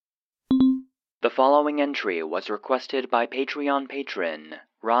The following entry was requested by Patreon patron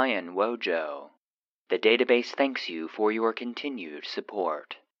Ryan Wojo. The database thanks you for your continued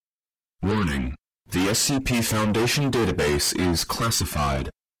support. Warning: the SCP Foundation database is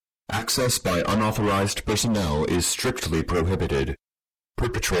classified. Access by unauthorized personnel is strictly prohibited.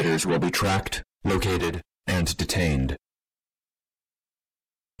 Perpetrators will be tracked, located, and detained.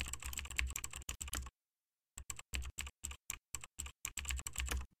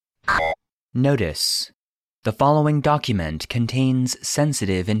 Notice: the following document contains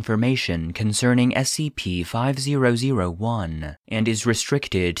sensitive information concerning SCP-5001 and is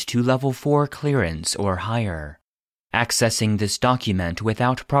restricted to Level 4 clearance or higher. Accessing this document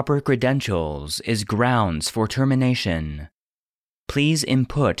without proper credentials is grounds for termination. Please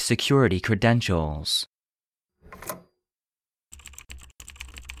input security credentials.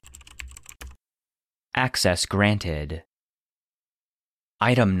 Access granted.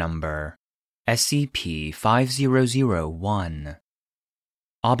 Item number: SCP-5001.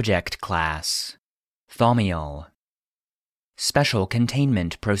 Object Class: Thaumiel. Special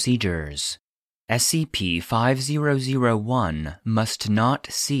Containment Procedures: SCP-5001 must not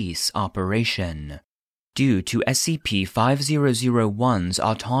cease operation. Due to SCP-5001's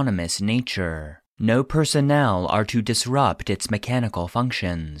autonomous nature, no personnel are to disrupt its mechanical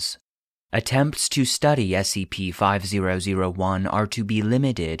functions. Attempts to study SCP-5001 are to be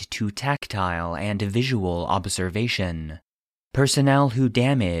limited to tactile and visual observation. Personnel who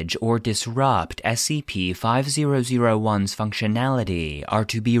damage or disrupt SCP-5001's functionality are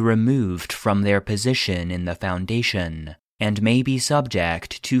to be removed from their position in the Foundation, and may be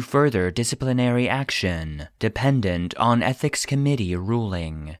subject to further disciplinary action dependent on Ethics Committee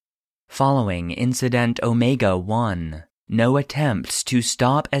ruling. Following Incident Omega-1, no attempts to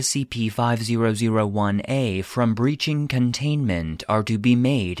stop SCP-5001-A from breaching containment are to be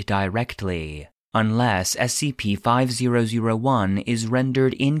made directly, unless SCP-5001 is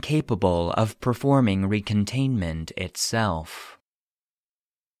rendered incapable of performing recontainment itself.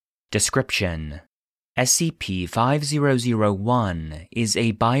 Description: SCP-5001 is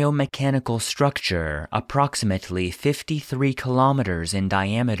a biomechanical structure approximately 53 kilometers in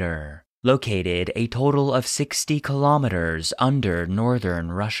diameter, located a total of 60 kilometers under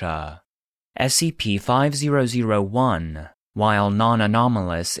northern Russia. SCP-5001, while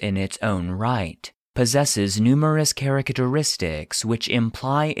non-anomalous in its own right, possesses numerous characteristics which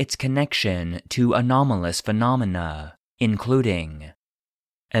imply its connection to anomalous phenomena, including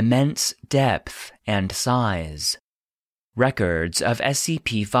immense depth and size. Records of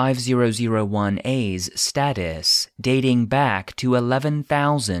SCP-5001-A's status dating back to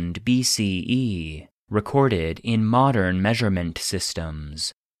 11,000 BCE, recorded in modern measurement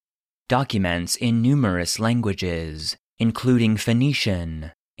systems. Documents in numerous languages, including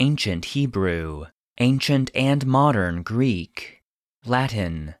Phoenician, Ancient Hebrew, Ancient and Modern Greek,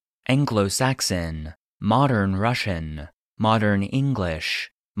 Latin, Anglo-Saxon, Modern Russian, Modern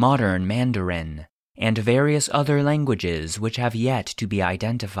English, Modern Mandarin, and various other languages which have yet to be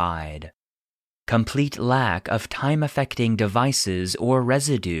identified. Complete lack of time-affecting devices or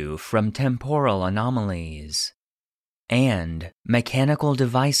residue from temporal anomalies. And mechanical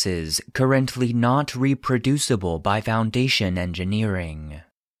devices currently not reproducible by Foundation engineering.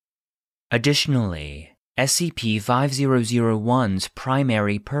 Additionally, SCP-5001's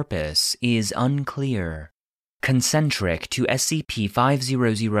primary purpose is unclear. Concentric to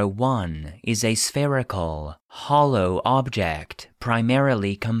SCP-5001 is a spherical, hollow object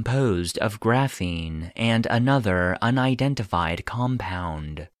primarily composed of graphene and another unidentified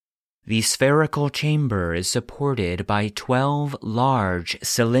compound. The spherical chamber is supported by 12 large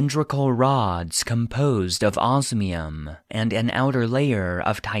cylindrical rods composed of osmium and an outer layer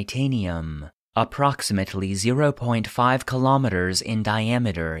of titanium, approximately 0.5 kilometers in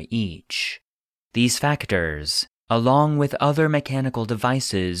diameter each. These factors, along with other mechanical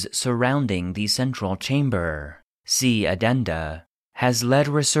devices surrounding the central chamber, see addenda, has led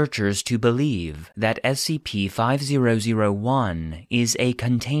researchers to believe that SCP-5001 is a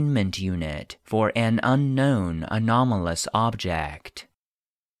containment unit for an unknown anomalous object.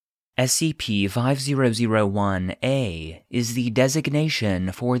 SCP-5001-A is the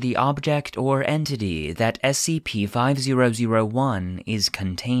designation for the object or entity that SCP-5001 is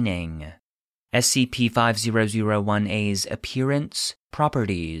containing. SCP-5001-A's appearance,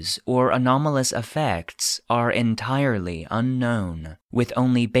 properties, or anomalous effects are entirely unknown, with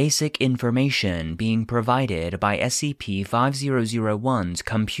only basic information being provided by SCP-5001's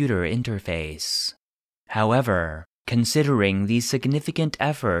computer interface. However, considering the significant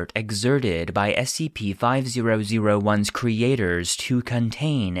effort exerted by SCP-5001's creators to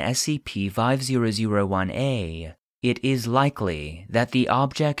contain SCP-5001-A, it is likely that the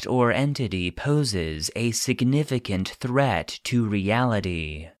object or entity poses a significant threat to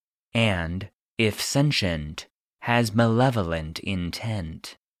reality, and, if sentient, has malevolent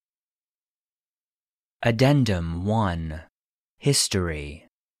intent. Addendum 1. History.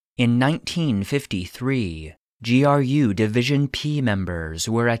 In 1953, GRU Division P members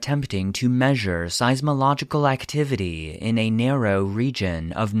were attempting to measure seismological activity in a narrow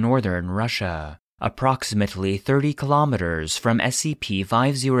region of northern Russia, approximately 30 kilometers from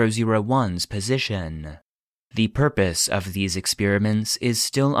SCP-5001's position. The purpose of these experiments is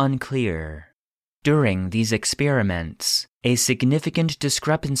still unclear. During these experiments, a significant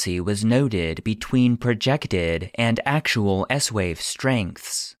discrepancy was noted between projected and actual S-wave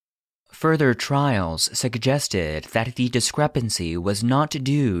strengths. Further trials suggested that the discrepancy was not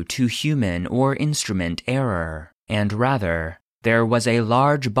due to human or instrument error, and rather, there was a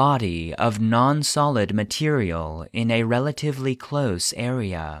large body of non-solid material in a relatively close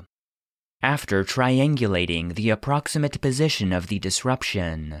area. After triangulating the approximate position of the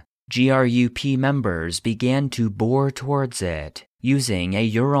disruption, GRUP members began to bore towards it using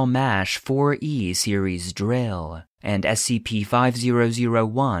a Uralmash 4E series drill, and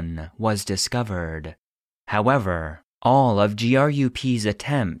SCP-5001 was discovered. However, all of GRUP's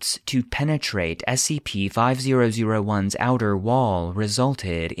attempts to penetrate SCP-5001's outer wall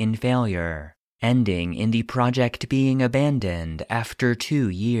resulted in failure, ending in the project being abandoned after 2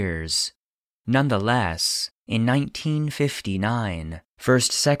 years. Nonetheless, in 1959,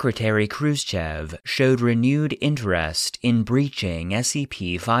 First Secretary Khrushchev showed renewed interest in breaching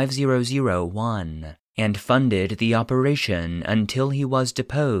SCP-5001 and funded the operation until he was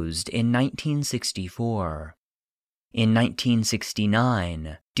deposed in 1964. In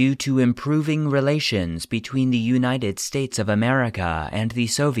 1969, due to improving relations between the United States of America and the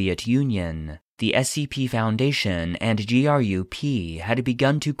Soviet Union, the SCP Foundation and GRUP had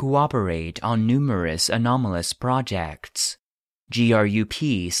begun to cooperate on numerous anomalous projects.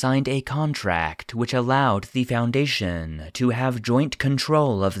 GRUP signed a contract which allowed the Foundation to have joint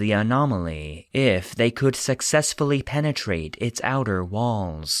control of the anomaly if they could successfully penetrate its outer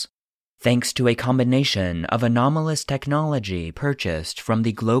walls. Thanks to a combination of anomalous technology purchased from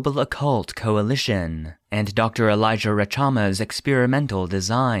the Global Occult Coalition and Dr. Elijah Rachama's experimental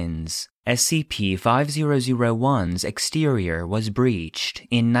designs, SCP-5001's exterior was breached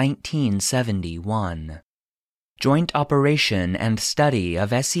in 1971. Joint operation and study of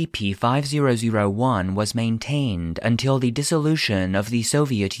SCP-5001 was maintained until the dissolution of the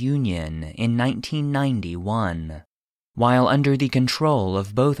Soviet Union in 1991. While under the control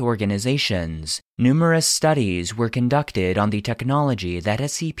of both organizations, numerous studies were conducted on the technology that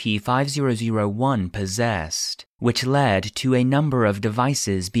SCP-5001 possessed, which led to a number of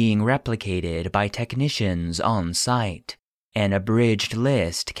devices being replicated by technicians on site. An abridged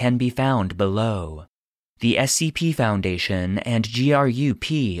list can be found below. The SCP Foundation and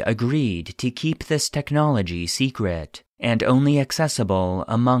GRUP agreed to keep this technology secret and only accessible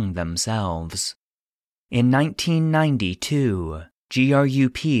among themselves. In 1992,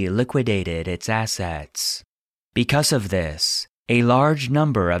 GRUP liquidated its assets. Because of this, a large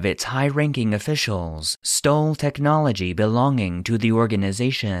number of its high-ranking officials stole technology belonging to the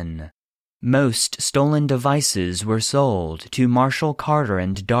organization. Most stolen devices were sold to Marshall Carter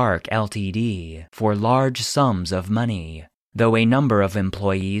and Dark Ltd. For large sums of money, though a number of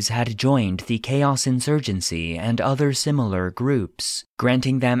employees had joined the Chaos Insurgency and other similar groups,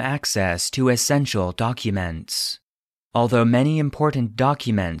 granting them access to essential documents. Although many important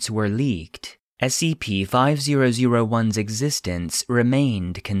documents were leaked, SCP-5001's existence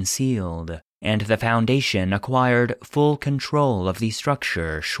remained concealed, and the Foundation acquired full control of the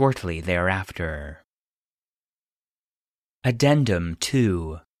structure shortly thereafter. Addendum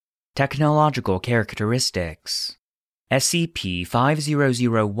 2. Technological Characteristics.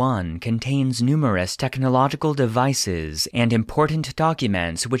 SCP-5001 contains numerous technological devices and important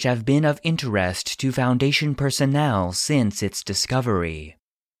documents which have been of interest to Foundation personnel since its discovery.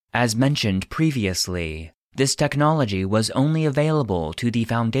 As mentioned previously, this technology was only available to the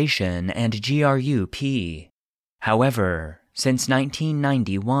Foundation and GRUP. However, since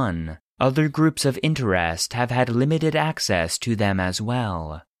 1991, other groups of interest have had limited access to them as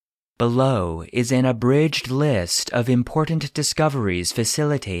well. Below is an abridged list of important discoveries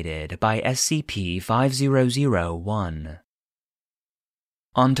facilitated by SCP-5001.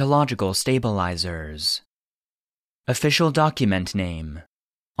 Ontological Stabilizers. Official Document Name: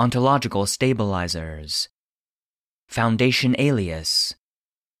 Ontological Stabilizers. Foundation alias: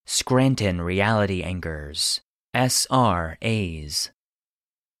 Scranton Reality Anchors, SRAs.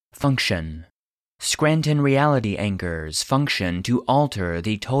 Function: Scranton Reality Anchors function to alter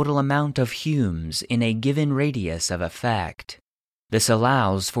the total amount of Humes in a given radius of effect. This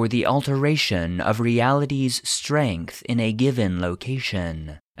allows for the alteration of reality's strength in a given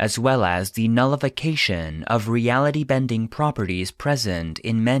location, as well as the nullification of reality-bending properties present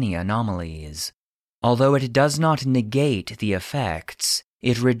in many anomalies. Although it does not negate the effects,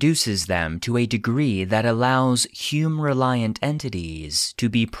 it reduces them to a degree that allows Hume-reliant entities to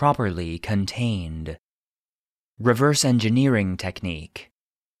be properly contained. Reverse engineering technique.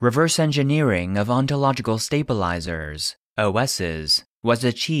 Reverse engineering of ontological stabilizers, OSs, was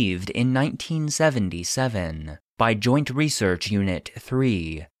achieved in 1977 by Joint Research Unit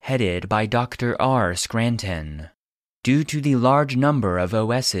 3, headed by Dr. R. Scranton. Due to the large number of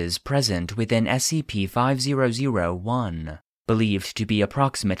OSs present within SCP-5001, believed to be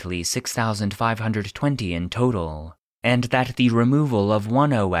approximately 6,520 in total, and that the removal of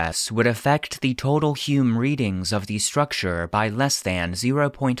one OS would affect the total Hume readings of the structure by less than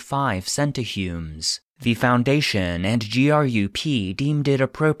 0.5 centihumes, the Foundation and GRUP deemed it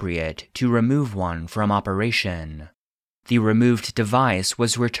appropriate to remove one from operation. The removed device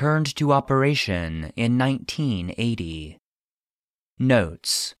was returned to operation in 1980.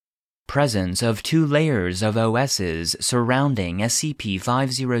 Notes: Presence of 2 layers of OSs surrounding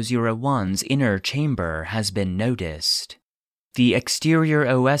SCP-5001's inner chamber has been noticed. The exterior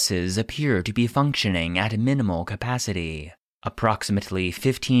OSs appear to be functioning at minimal capacity, approximately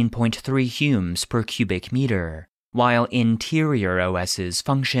 15.3 Humes per cubic meter, while interior OSs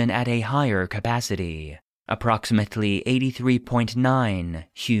function at a higher capacity, approximately 83.9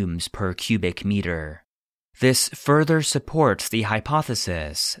 Humes per cubic meter. This further supports the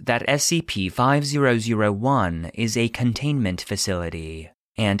hypothesis that SCP-5001 is a containment facility,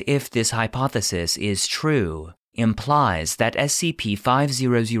 and if this hypothesis is true, implies that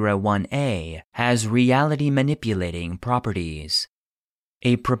SCP-5001-A has reality-manipulating properties.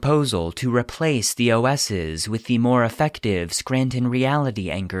 A proposal to replace the OSs with the more effective Scranton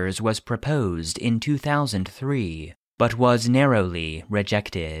Reality Anchors was proposed in 2003, but was narrowly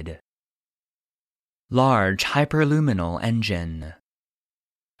rejected. Large Hyperluminal Engine.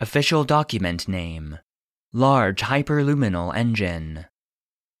 Official Document Name: Large Hyperluminal Engine.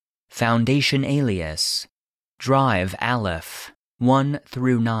 Foundation Alias: Drive Aleph 1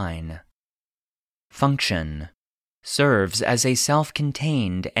 through 9. Function: Serves as a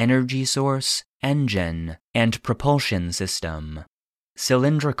self-contained energy source, engine, and propulsion system.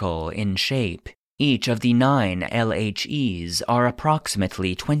 Cylindrical in shape, each of the 9 LHEs are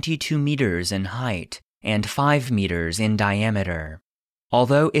approximately 22 meters in height and 5 meters in diameter.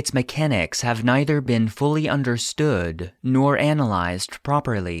 Although its mechanics have neither been fully understood nor analyzed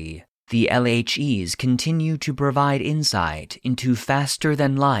properly, the LHEs continue to provide insight into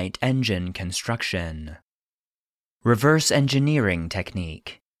faster-than-light engine construction. Reverse engineering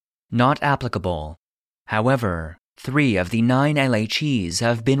technique: Not applicable. However, 3 of the 9 LHEs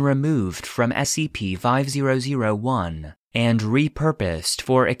have been removed from SCP-5001 and repurposed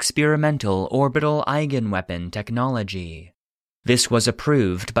for experimental orbital eigenweapon technology. This was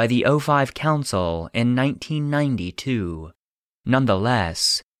approved by the O5 Council in 1992.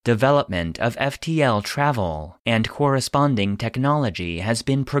 Nonetheless, development of FTL travel and corresponding technology has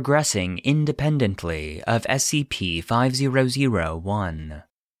been progressing independently of SCP-5001.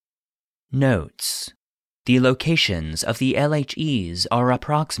 Notes: The locations of the LHEs are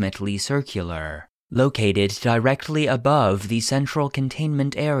approximately circular, located directly above the central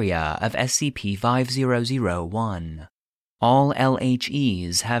containment area of SCP-5001. All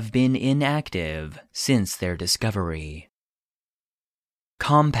LHEs have been inactive since their discovery.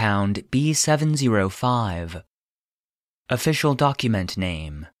 Compound B705. Official Document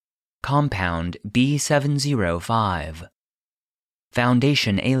Name: Compound B705.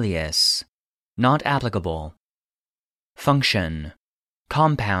 Foundation Alias: Not applicable. Function: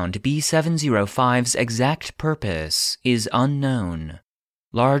 Compound B705's exact purpose is unknown.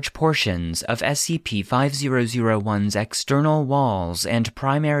 Large portions of SCP-5001's external walls and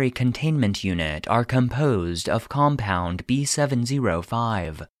primary containment unit are composed of Compound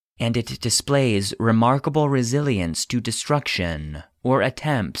B705, and it displays remarkable resilience to destruction or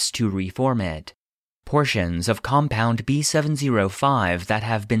attempts to reform it. Portions of Compound B705 that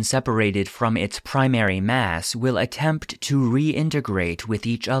have been separated from its primary mass will attempt to reintegrate with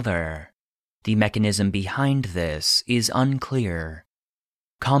each other. The mechanism behind this is unclear.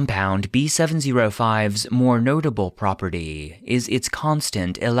 Compound B705's more notable property is its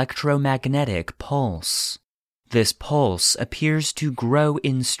constant electromagnetic pulse. This pulse appears to grow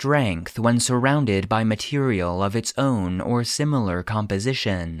in strength when surrounded by material of its own or similar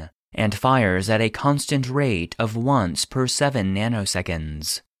composition, and fires at a constant rate of once per 7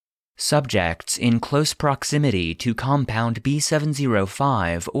 nanoseconds. Subjects in close proximity to compound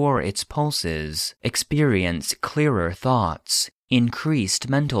B705 or its pulses experience clearer thoughts, increased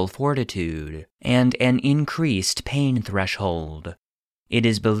mental fortitude, and an increased pain threshold. It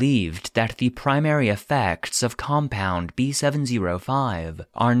is believed that the primary effects of compound B705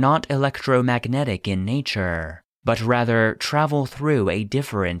 are not electromagnetic in nature, but rather travel through a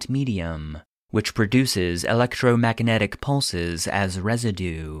different medium, which produces electromagnetic pulses as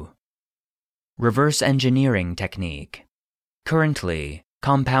residue. Reverse engineering technique. Currently,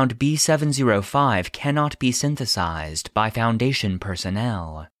 compound B705 cannot be synthesized by Foundation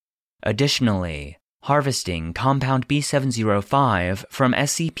personnel. Additionally, harvesting compound B705 from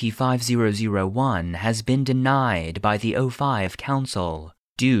SCP-5001 has been denied by the O5 Council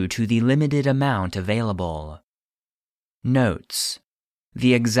due to the limited amount available. Notes: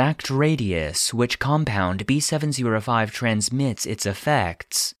 the exact radius which compound B705 transmits its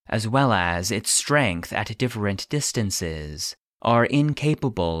effects, as well as its strength at different distances, are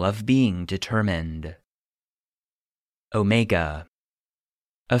incapable of being determined. Omega.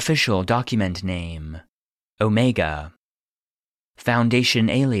 Official document name: Omega. Foundation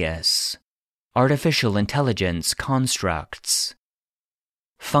alias: Artificial Intelligence Constructs.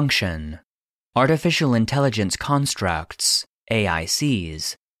 Function: Artificial Intelligence Constructs,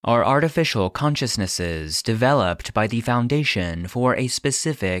 AICs, are artificial consciousnesses developed by the Foundation for a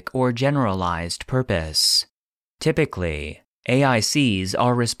specific or generalized purpose. Typically, AICs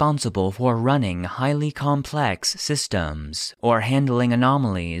are responsible for running highly complex systems or handling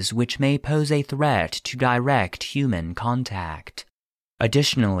anomalies which may pose a threat to direct human contact.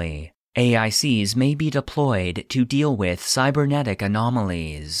 Additionally, AICs may be deployed to deal with cybernetic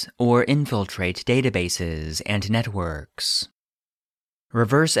anomalies or infiltrate databases and networks.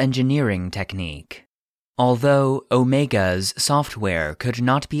 Reverse engineering technique. Although Omega's software could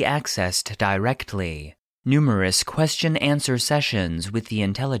not be accessed directly, numerous question-answer sessions with the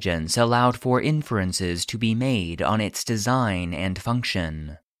intelligence allowed for inferences to be made on its design and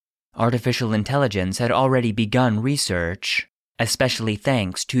function. Artificial intelligence had already begun research, especially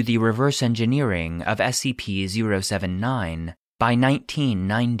thanks to the reverse engineering of SCP-079, by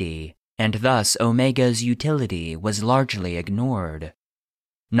 1990, and thus Omega's utility was largely ignored.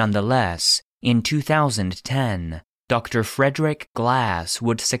 Nonetheless, in 2010, Dr. Frederick Glass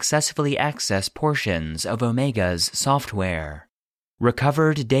would successfully access portions of Omega's software.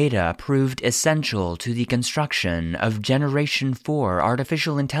 Recovered data proved essential to the construction of Generation 4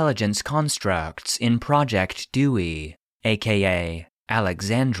 artificial intelligence constructs in Project Dewey, aka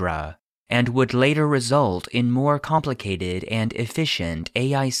Alexandra, and would later result in more complicated and efficient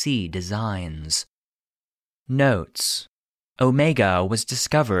AIC designs. Notes: Omega was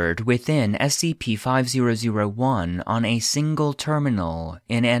discovered within SCP-5001 on a single terminal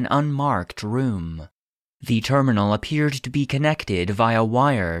in an unmarked room. The terminal appeared to be connected via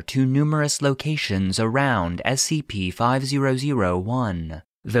wire to numerous locations around SCP-5001,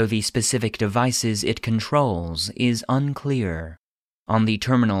 though the specific devices it controls is unclear. On the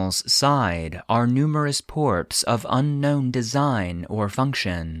terminal's side are numerous ports of unknown design or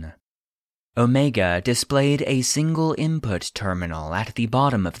function. Omega displayed a single input terminal at the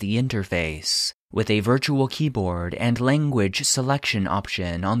bottom of the interface, with a virtual keyboard and language selection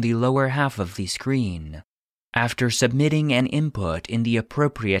option on the lower half of the screen. After submitting an input in the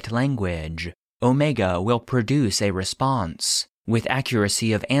appropriate language, Omega will produce a response, with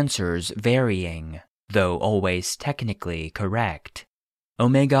accuracy of answers varying, though always technically correct.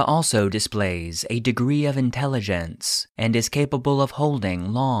 Omega also displays a degree of intelligence and is capable of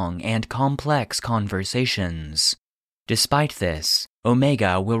holding long and complex conversations. Despite this,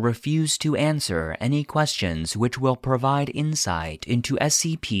 Omega will refuse to answer any questions which will provide insight into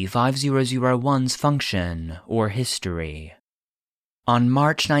SCP-5001's function or history. On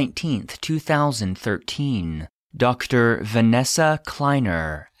March 19, 2013, Dr. Vanessa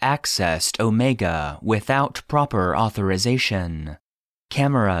Kleiner accessed Omega without proper authorization.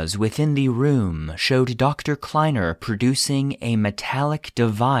 Cameras within the room showed Dr. Kleiner producing a metallic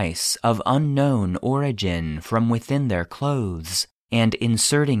device of unknown origin from within their clothes and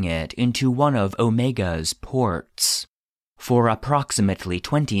inserting it into one of Omega's ports. For approximately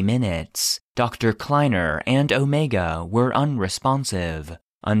 20 minutes, Dr. Kleiner and Omega were unresponsive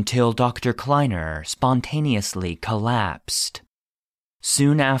until Dr. Kleiner spontaneously collapsed.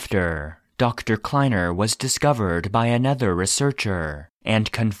 Soon after, Dr. Kleiner was discovered by another researcher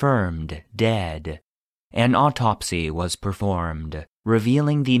and confirmed dead. An autopsy was performed,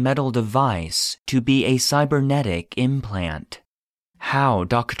 revealing the metal device to be a cybernetic implant. How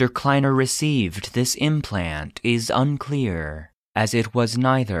Dr. Kleiner received this implant is unclear, as it was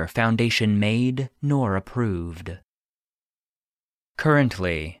neither Foundation-made nor approved.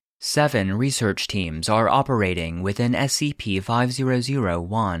 Currently, 7 research teams are operating within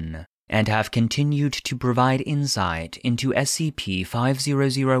SCP-5001 and have continued to provide insight into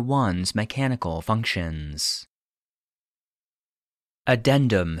SCP-5001's mechanical functions.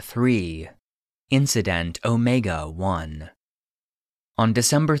 Addendum 3. Incident Omega-1. On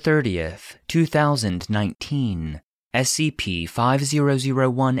December 30th, 2019,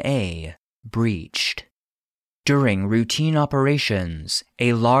 SCP-5001-A breached. During routine operations,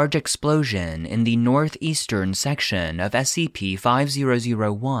 a large explosion in the northeastern section of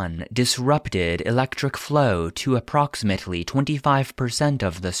SCP-5001 disrupted electric flow to approximately 25%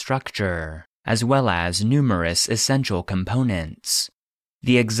 of the structure, as well as numerous essential components.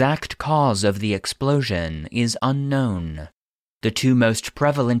 The exact cause of the explosion is unknown. The 2 most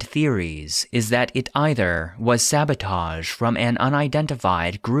prevalent theories is that it either was sabotage from an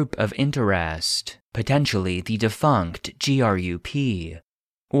unidentified group of interest, potentially the defunct GRUP,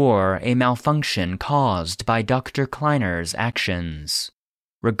 or a malfunction caused by Dr. Kleiner's actions.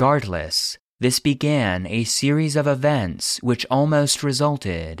 Regardless, this began a series of events which almost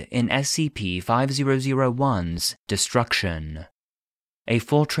resulted in SCP-5001's destruction. A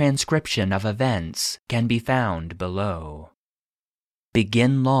full transcription of events can be found below.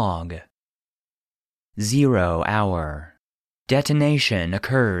 Begin log. 0 hour. Detonation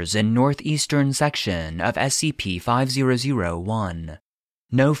occurs in northeastern section of SCP-5001.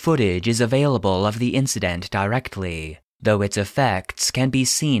 No footage is available of the incident directly, though its effects can be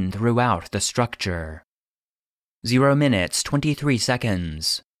seen throughout the structure. 0 minutes 23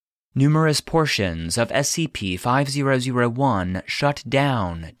 seconds. Numerous portions of SCP-5001 shut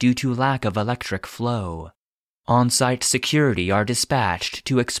down due to lack of electric flow. On-site security are dispatched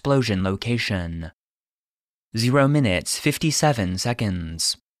to explosion location. 0 minutes 57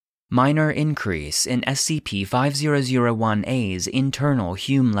 seconds. Minor increase in SCP-5001-A's internal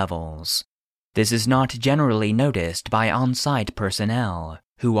Hume levels. This is not generally noticed by on-site personnel,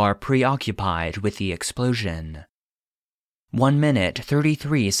 who are preoccupied with the explosion. 1 minute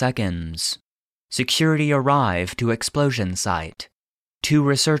 33 seconds. Security arrive to explosion site. 2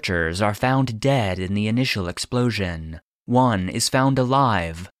 researchers are found dead in the initial explosion. 1 is found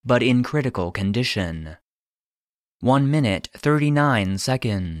alive, but in critical condition. 1 minute 39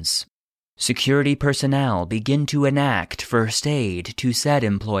 seconds. Security personnel begin to enact first aid to said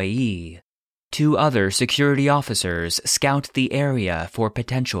employee. 2 other security officers scout the area for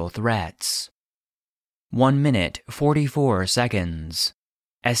potential threats. 1 minute 44 seconds.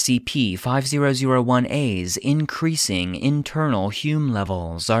 SCP-5001-A's increasing internal Hume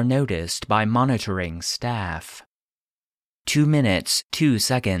levels are noticed by monitoring staff. 2 minutes 2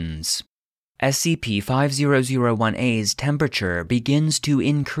 seconds. SCP-5001-A's temperature begins to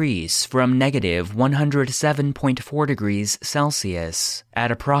increase from negative 107.4 degrees Celsius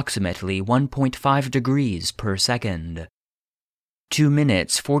at approximately 1.5 degrees per second. 2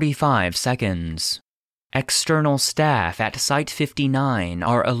 minutes 45 seconds. External staff at Site-59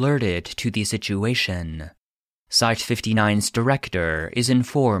 are alerted to the situation. Site-59's director is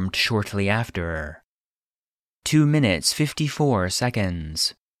informed shortly after. 2 minutes 54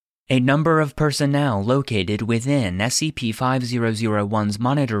 seconds. A number of personnel located within SCP-5001's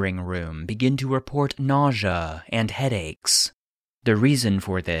monitoring room begin to report nausea and headaches. The reason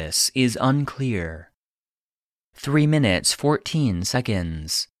for this is unclear. 3 minutes 14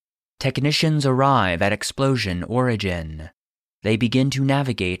 seconds. Technicians arrive at explosion origin. They begin to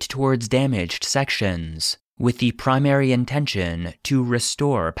navigate towards damaged sections, with the primary intention to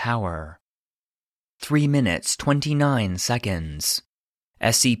restore power. 3 minutes 29 seconds.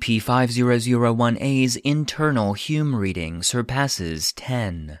 SCP-5001-A's internal Hume reading surpasses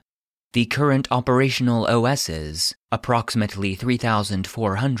 10. The current operational OSs, approximately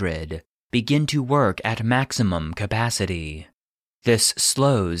 3,400, begin to work at maximum capacity. This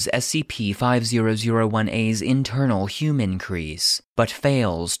slows SCP-5001-A's internal Hume increase, but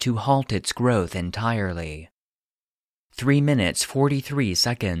fails to halt its growth entirely. 3 minutes 43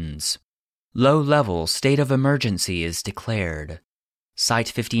 seconds. Low-level state of emergency is declared.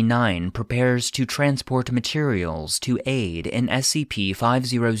 Site-59 prepares to transport materials to aid in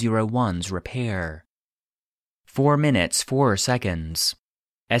SCP-5001's repair. 4 minutes 4 seconds.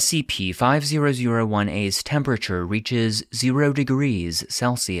 SCP-5001-A's temperature reaches 0 degrees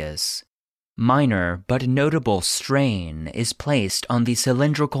Celsius. Minor but notable strain is placed on the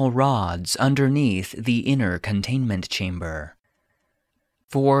cylindrical rods underneath the inner containment chamber.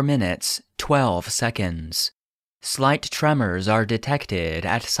 4 minutes, 12 seconds. Slight tremors are detected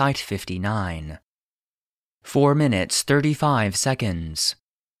at Site 59. 4 minutes, 35 seconds.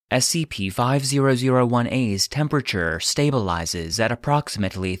 SCP-5001-A's temperature stabilizes at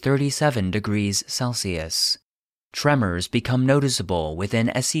approximately 37 degrees Celsius. Tremors become noticeable within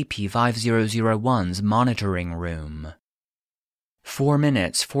SCP-5001's monitoring room. 4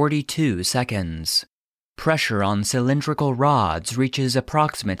 minutes, 42 seconds. Pressure on cylindrical rods reaches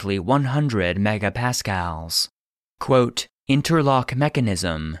approximately 100 megapascals. Quote, interlock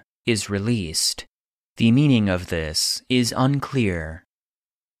mechanism is released. The meaning of this is unclear.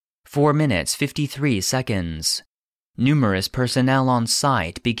 4 minutes, 53 seconds. Numerous personnel on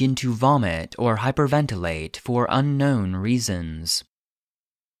site begin to vomit or hyperventilate for unknown reasons.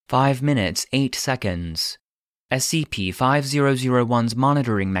 5 minutes, 8 seconds. SCP-5001's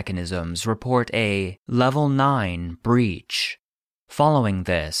monitoring mechanisms report a Level 9 breach. Following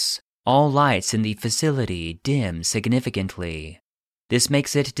this, all lights in the facility dim significantly. This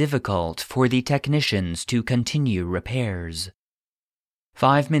makes it difficult for the technicians to continue repairs.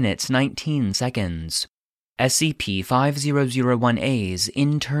 5 minutes, 19 seconds. SCP-5001-A's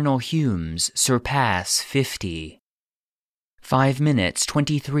internal humes surpass 50. 5 minutes,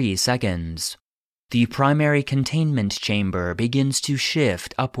 23 seconds. The primary containment chamber begins to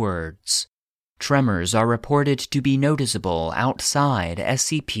shift upwards. Tremors are reported to be noticeable outside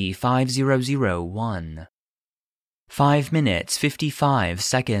SCP-5001. 5 minutes, 55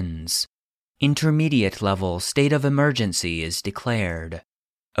 seconds. Intermediate level state of emergency is declared.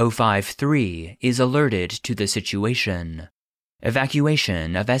 053 is alerted to the situation.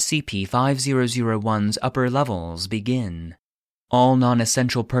 Evacuation of SCP-5001's upper levels begin. All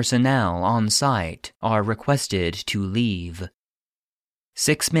non-essential personnel on site are requested to leave.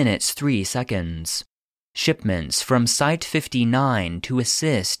 6 minutes, 3 seconds. Shipments from Site 59 to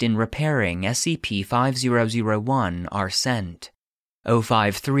assist in repairing SCP-5001 are sent.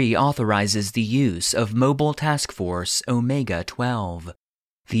 053 authorizes the use of Mobile Task Force Omega-12.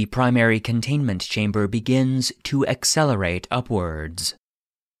 The primary containment chamber begins to accelerate upwards.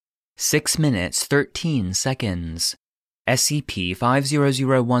 6 minutes, 13 seconds.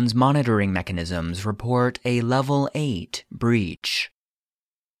 SCP-5001's monitoring mechanisms report a Level 8 breach.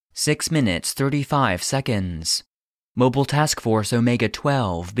 6 minutes, 35 seconds. Mobile Task Force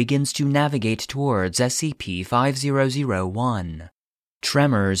Omega-12 begins to navigate towards SCP-5001.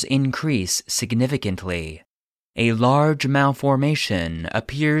 Tremors increase significantly. A large malformation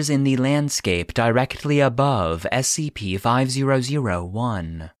appears in the landscape directly above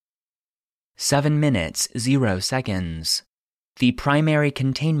SCP-5001. 7 minutes, 0 seconds. The primary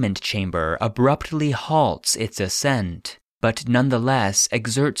containment chamber abruptly halts its ascent, but nonetheless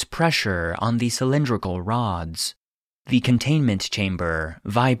exerts pressure on the cylindrical rods. The containment chamber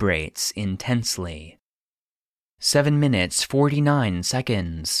vibrates intensely. 7 minutes, 49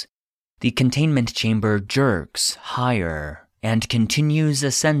 seconds. The containment chamber jerks higher and continues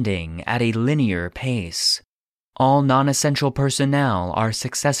ascending at a linear pace. All non-essential personnel are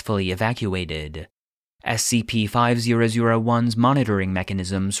successfully evacuated. SCP-5001's monitoring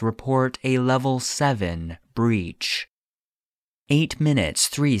mechanisms report a Level 7 breach. 8 minutes,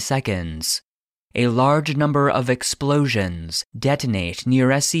 3 seconds. A large number of explosions detonate near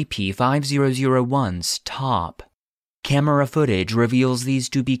SCP-5001's top. Camera footage reveals these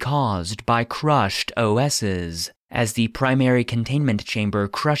to be caused by crushed OSs, as the primary containment chamber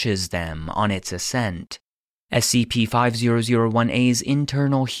crushes them on its ascent. SCP-5001-A's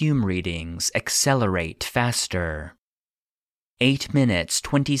internal Hume readings accelerate faster. 8 minutes,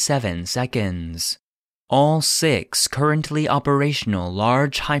 27 seconds. All 6 currently operational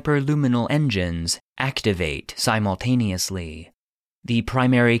large hyperluminal engines activate simultaneously. The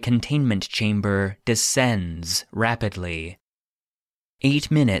primary containment chamber descends rapidly.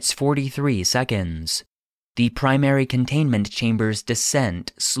 8 minutes, 43 seconds. The primary containment chamber's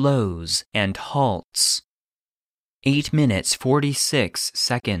descent slows and halts. 8 minutes, 46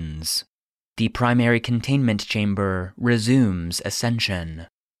 seconds. The primary containment chamber resumes ascension.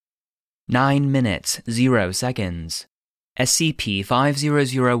 9 minutes, 0 seconds.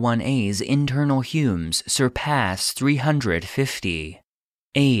 SCP-5001-A's internal Humes surpass 350.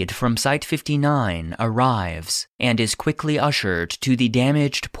 Aid from Site 59 arrives and is quickly ushered to the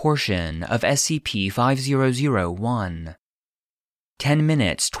damaged portion of SCP-5001. 10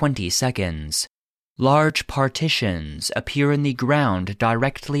 minutes, 20 seconds. Large partitions appear in the ground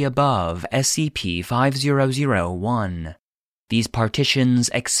directly above SCP-5001. These partitions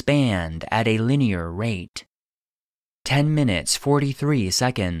expand at a linear rate. 10 minutes 43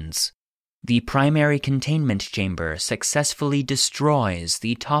 seconds. The primary containment chamber successfully destroys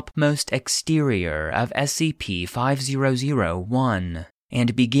the topmost exterior of SCP-5001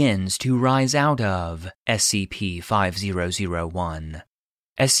 and begins to rise out of SCP-5001.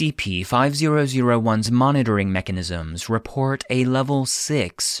 SCP-5001's monitoring mechanisms report a Level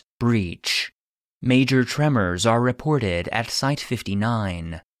 6 breach. Major tremors are reported at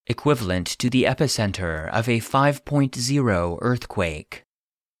Site-59, equivalent to the epicenter of a 5.0 earthquake.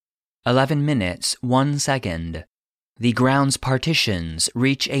 11 minutes 1 second. The ground's partitions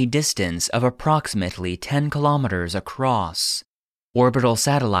reach a distance of approximately 10 kilometers across. Orbital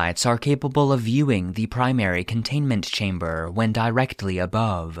satellites are capable of viewing the primary containment chamber when directly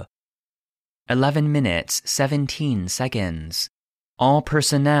above. 11 minutes 17 seconds. All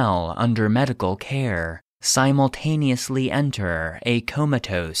personnel under medical care simultaneously enter a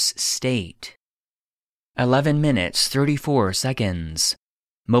comatose state. 11 minutes 34 seconds.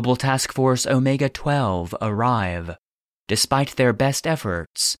 Mobile Task Force Omega-12 arrive. Despite their best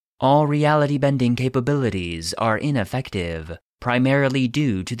efforts, all reality-bending capabilities are ineffective, primarily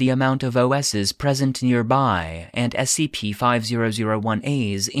due to the amount of OSs present nearby and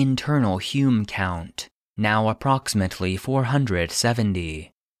SCP-5001-A's internal Hume count, now approximately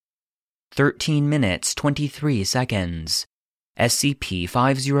 470. 13 minutes 23 seconds.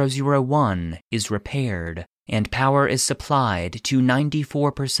 SCP-5001 is repaired, and power is supplied to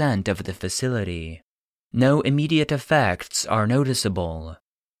 94% of the facility. No immediate effects are noticeable.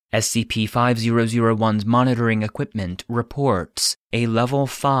 SCP-5001's monitoring equipment reports a Level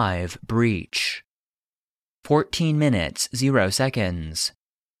 5 breach. 14 minutes 0 seconds.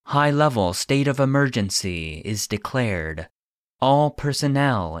 High-level state of emergency is declared. All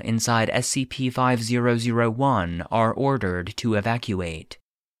personnel inside SCP-5001 are ordered to evacuate.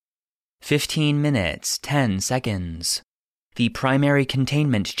 15 minutes 10 seconds. The primary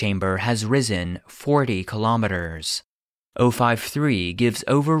containment chamber has risen 40 kilometers. 053 gives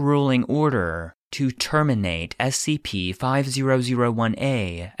overruling order to terminate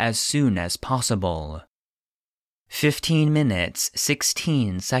SCP-5001-A as soon as possible. 15 minutes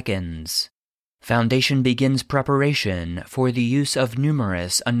 16 seconds. Foundation begins preparation for the use of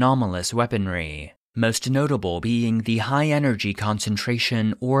numerous anomalous weaponry, most notable being the high-energy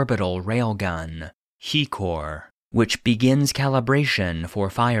concentration orbital railgun, HECOR, which begins calibration for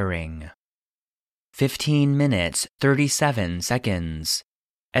firing. 15 minutes 37 seconds.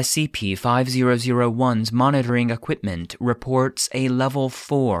 SCP-5001's monitoring equipment reports a Level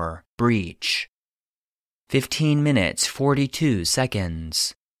 4 breach. 15 minutes 42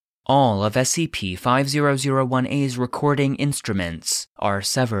 seconds. All of SCP-5001-A's recording instruments are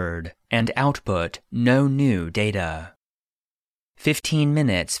severed and output no new data. 15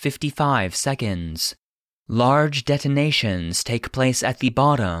 minutes 55 seconds. Large detonations take place at the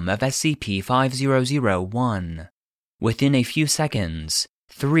bottom of SCP-5001. Within a few seconds,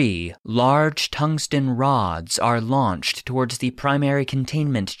 3 large tungsten rods are launched towards the primary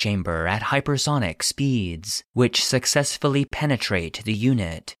containment chamber at hypersonic speeds, which successfully penetrate the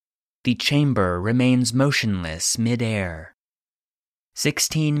unit. The chamber remains motionless mid-air.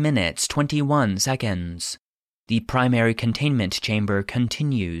 16 minutes 21 seconds. The primary containment chamber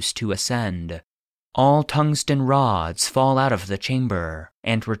continues to ascend. All tungsten rods fall out of the chamber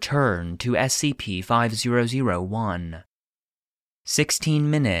and return to SCP-5001. 16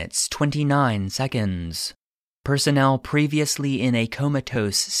 minutes 29 seconds. Personnel previously in a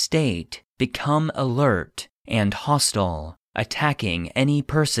comatose state become alert and hostile, attacking any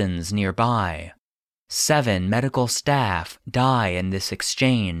persons nearby. 7 medical staff die in this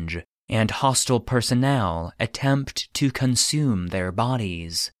exchange, and hostile personnel attempt to consume their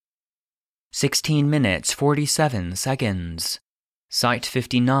bodies. 16 minutes 47 seconds.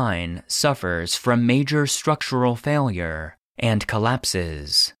 Site-59 suffers from major structural failure and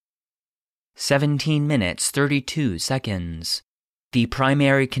collapses. 17 minutes 32 seconds. The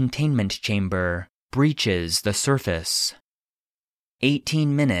primary containment chamber breaches the surface.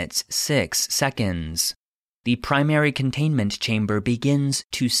 18 minutes 6 seconds. The primary containment chamber begins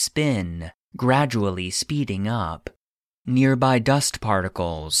to spin, gradually speeding up. Nearby dust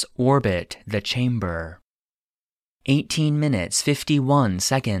particles orbit the chamber. 18 minutes 51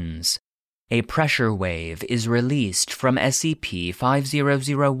 seconds. A pressure wave is released from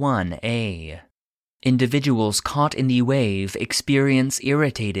SCP-5001-A. Individuals caught in the wave experience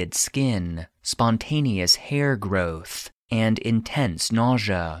irritated skin, spontaneous hair growth, and intense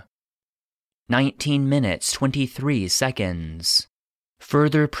nausea. 19 minutes 23 seconds.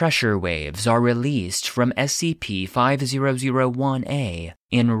 Further pressure waves are released from SCP-5001-A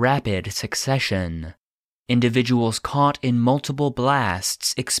in rapid succession. Individuals caught in multiple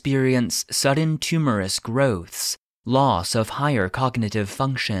blasts experience sudden tumorous growths, loss of higher cognitive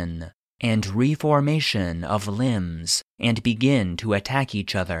function, and reformation of limbs, and begin to attack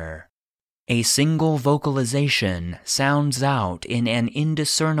each other. A single vocalization sounds out in an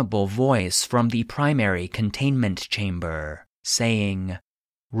indiscernible voice from the primary containment chamber, saying,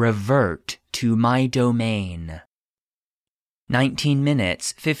 "Revert to my domain." 19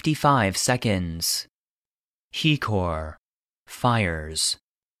 minutes 55 seconds. Hecor fires.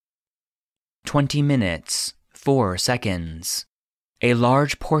 20 minutes 4 seconds. A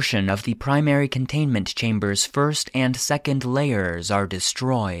large portion of the primary containment chamber's first and second layers are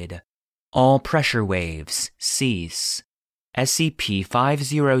destroyed. All pressure waves cease.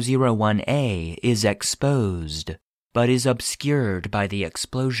 SCP-5001-A is exposed, but is obscured by the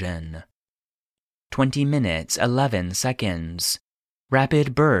explosion. 20 minutes 11 seconds.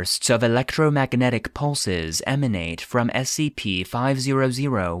 Rapid bursts of electromagnetic pulses emanate from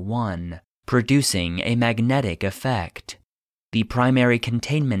SCP-5001, producing a magnetic effect. The primary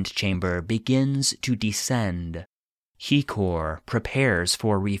containment chamber begins to descend. Hecor prepares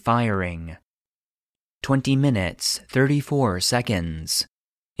for refiring. 20 minutes 34 seconds.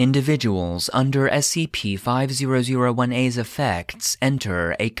 Individuals under SCP-5001-A's effects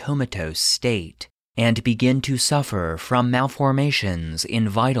enter a comatose state and begin to suffer from malformations in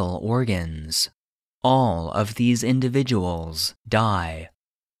vital organs. All of these individuals die.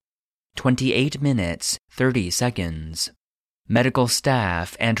 28 minutes 30 seconds. Medical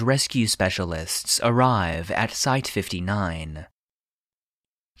staff and rescue specialists arrive at Site 59.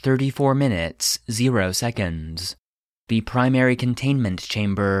 34 minutes 0 seconds. The primary containment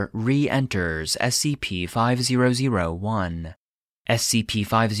chamber re-enters SCP-5001.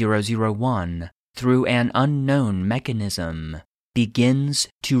 SCP-5001, through an unknown mechanism, begins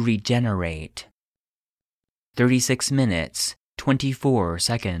to regenerate. 36 minutes 24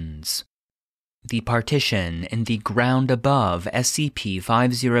 seconds. The partition in the ground above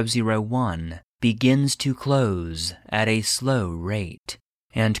SCP-5001 begins to close at a slow rate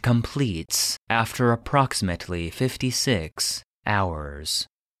and completes after approximately 56 hours.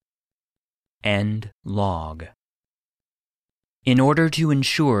 End log. In order to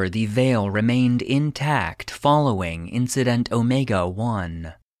ensure the veil remained intact following Incident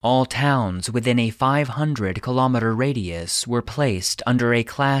Omega-1, all towns within a 500-kilometer radius were placed under a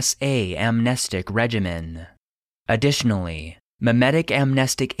Class A amnestic regimen. Additionally, memetic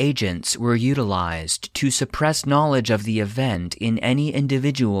amnestic agents were utilized to suppress knowledge of the event in any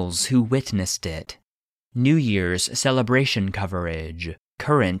individuals who witnessed it. New Year's celebration coverage,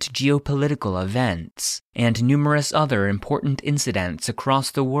 current geopolitical events, and numerous other important incidents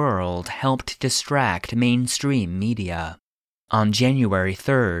across the world helped distract mainstream media. On January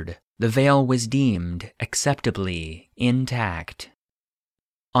 3rd, the veil was deemed acceptably intact.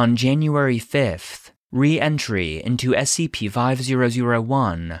 On January 5th, re-entry into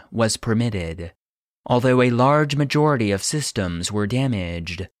SCP-5001 was permitted. Although a large majority of systems were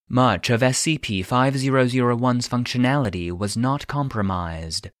damaged, much of SCP-5001's functionality was not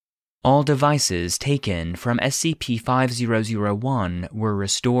compromised. All devices taken from SCP-5001 were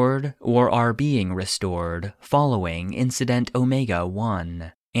restored or are being restored following Incident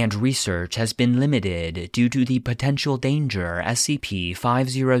Omega-1, and research has been limited due to the potential danger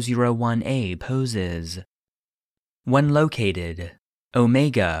SCP-5001-A poses. When located,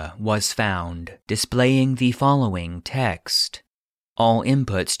 Omega was found displaying the following text. All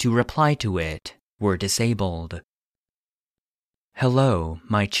inputs to reply to it were disabled. Hello,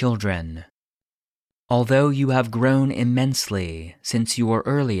 my children. Although you have grown immensely since your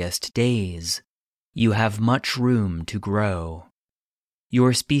earliest days, you have much room to grow.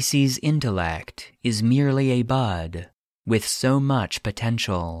 Your species' intellect is merely a bud with so much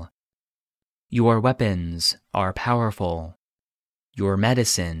potential. Your weapons are powerful. Your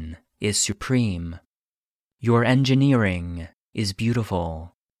medicine is supreme. Your engineering is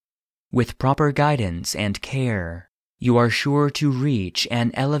beautiful. With proper guidance and care, you are sure to reach an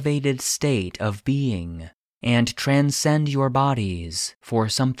elevated state of being and transcend your bodies for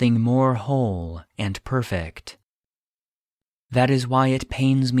something more whole and perfect. That is why it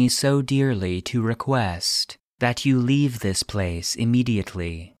pains me so dearly to request that you leave this place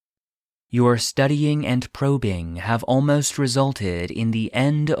immediately. Your studying and probing have almost resulted in the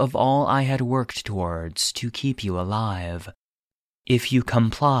end of all I had worked towards to keep you alive. If you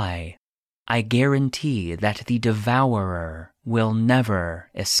comply, I guarantee that the Devourer will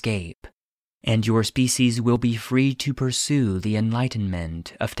never escape. and your species will be free to pursue the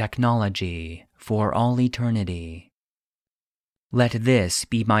enlightenment of technology for all eternity. Let this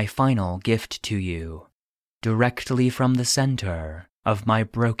be my final gift to you, directly from the center of my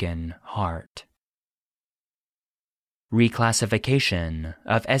broken heart. Reclassification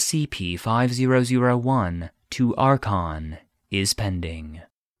of SCP-5001 to Archon is pending.